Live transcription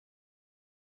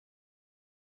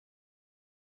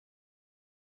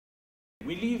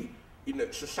We live in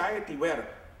a society where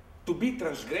to be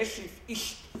transgressive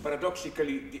is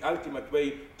paradoxically the ultimate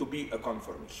way to be a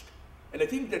conformist. And I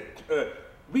think that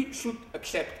we should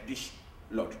accept this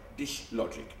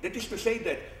logic. That is to say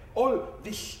that all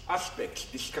these aspects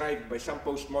described by some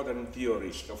postmodern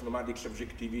theorists of nomadic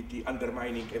subjectivity,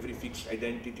 undermining every fixed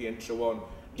identity and so on,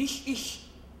 this is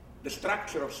the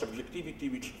structure of subjectivity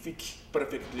which fits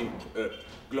perfectly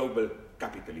global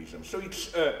capitalism. So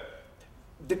it's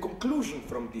the conclusion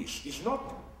from this is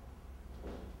not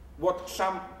what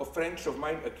some of friends of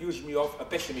mine accuse me of, a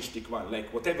pessimistic one,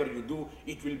 like whatever you do,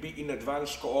 it will be in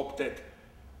advance co-opted,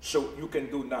 so you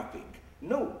can do nothing.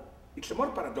 No, it's a more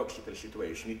paradoxical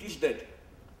situation. It is that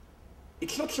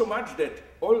it's not so much that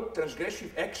all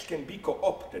transgressive acts can be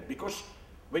co-opted, because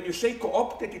when you say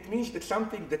co-opted, it means that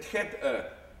something that had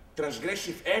a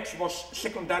transgressive act was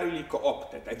secondarily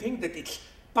co-opted. I think that it's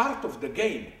part of the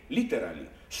game, literally.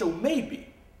 So maybe,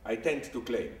 I tend to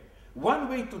claim, one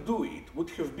way to do it would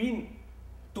have been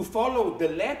to follow the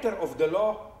letter of the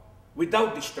law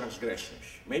without these transgressions.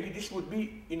 Maybe this would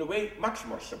be, in a way, much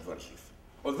more subversive.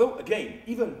 Although, again,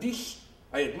 even this,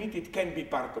 I admit, it can be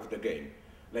part of the game.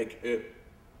 Like,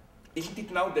 isn't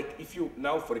it now that if you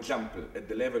now, for example, at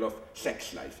the level of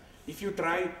sex life, if you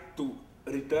try to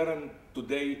return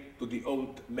today to the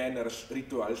old manners,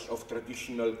 rituals of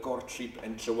traditional courtship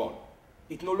and so on,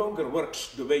 it no longer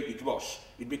works the way it was.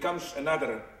 It becomes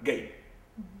another game.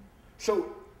 So,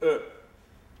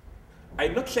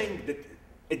 I'm not saying that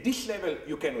at this level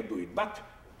you cannot do it, but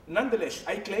nonetheless,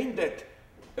 I claim that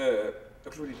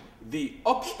actually the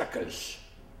obstacles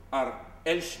are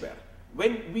elsewhere.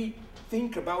 When we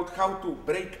think about how to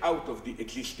break out of the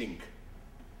existing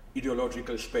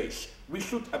ideological space, we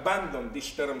should abandon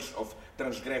these terms of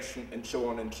transgression and so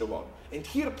on and so on. And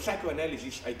here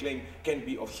psychoanalysis, I claim, can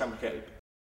be of some help.